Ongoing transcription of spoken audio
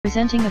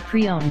Presenting a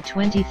pre-owned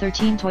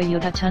 2013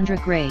 Toyota Tundra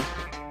Grade.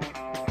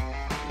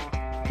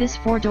 This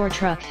four-door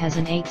truck has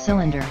an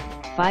 8-cylinder,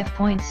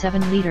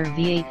 5.7-liter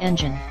V8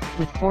 engine,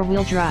 with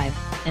four-wheel drive,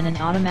 and an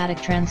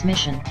automatic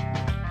transmission.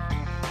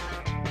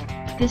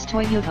 This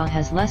Toyota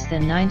has less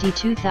than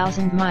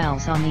 92,000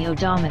 miles on the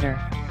odometer.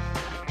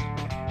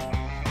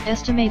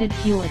 Estimated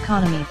fuel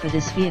economy for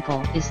this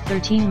vehicle is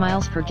 13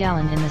 miles per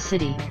gallon in the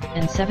city,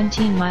 and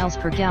 17 miles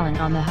per gallon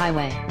on the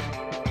highway.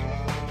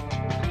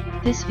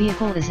 This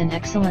vehicle is in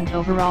excellent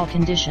overall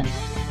condition.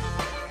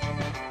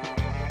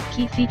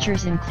 Key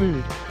features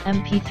include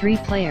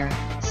MP3 player,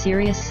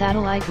 Sirius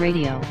satellite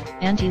radio,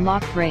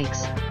 anti-lock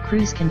brakes,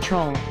 cruise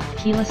control,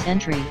 keyless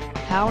entry,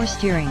 power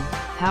steering,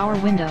 power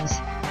windows,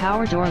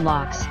 power door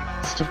locks,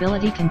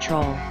 stability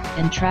control,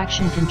 and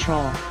traction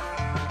control.